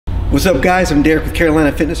What's up guys, I'm Derek with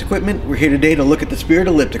Carolina Fitness Equipment. We're here today to look at the Spirit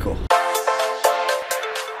Elliptical.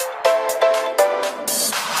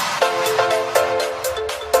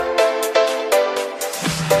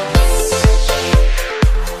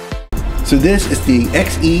 So this is the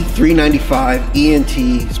XE395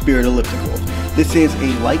 ENT Spirit Elliptical. This is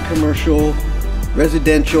a light commercial,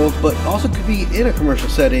 residential, but also could be in a commercial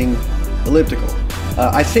setting elliptical.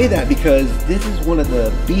 I say that because this is one of the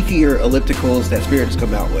beefier ellipticals that Spirit has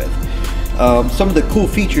come out with. Some of the cool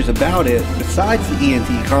features about it, besides the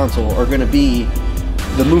ENT console, are going to be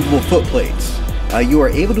the movable foot plates. You are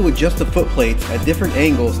able to adjust the foot plates at different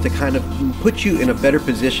angles to kind of put you in a better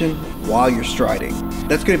position while you're striding.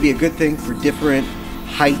 That's going to be a good thing for different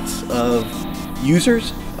heights of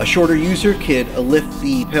users. A shorter user could lift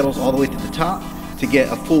the pedals all the way to the top to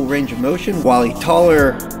get a full range of motion, while a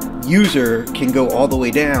taller user can go all the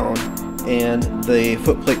way down and the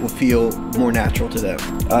foot plate will feel more natural to them.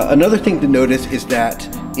 Another thing to notice is that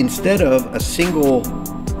instead of a single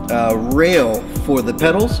rail for the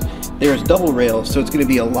pedals, there's double rails, so it's going to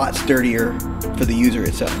be a lot sturdier for the user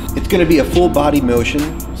itself. It's going to be a full body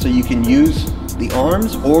motion, so you can use the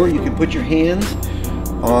arms or you can put your hands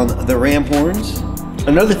on the ram horns.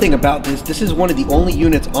 Another thing about this is one of the only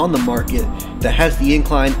units on the market that has the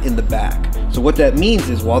incline in the back. So what that means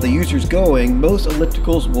is while the user's going, most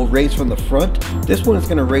ellipticals will race from the front. This one is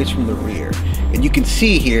going to race from the rear. And you can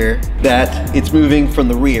see here that it's moving from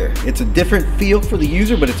the rear. It's a different feel for the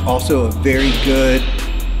user, but it's also a very good,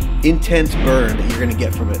 intense burn that you're going to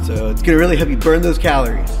get from it. So it's going to really help you burn those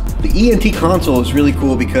calories. The ENT console is really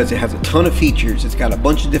cool because it has a ton of features. It's got a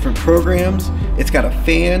bunch of different programs. It's got a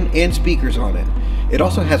fan and speakers on it. It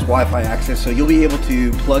also has Wi-Fi access, so you'll be able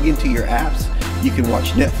to plug into your apps. You can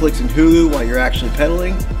watch Netflix and Hulu while you're actually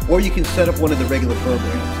pedaling, or you can set up one of the regular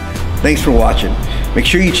programs. Thanks for watching. Make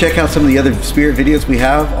sure you check out some of the other Spirit videos we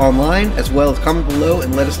have online, as well as comment below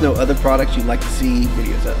and let us know other products you'd like to see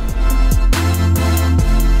videos of.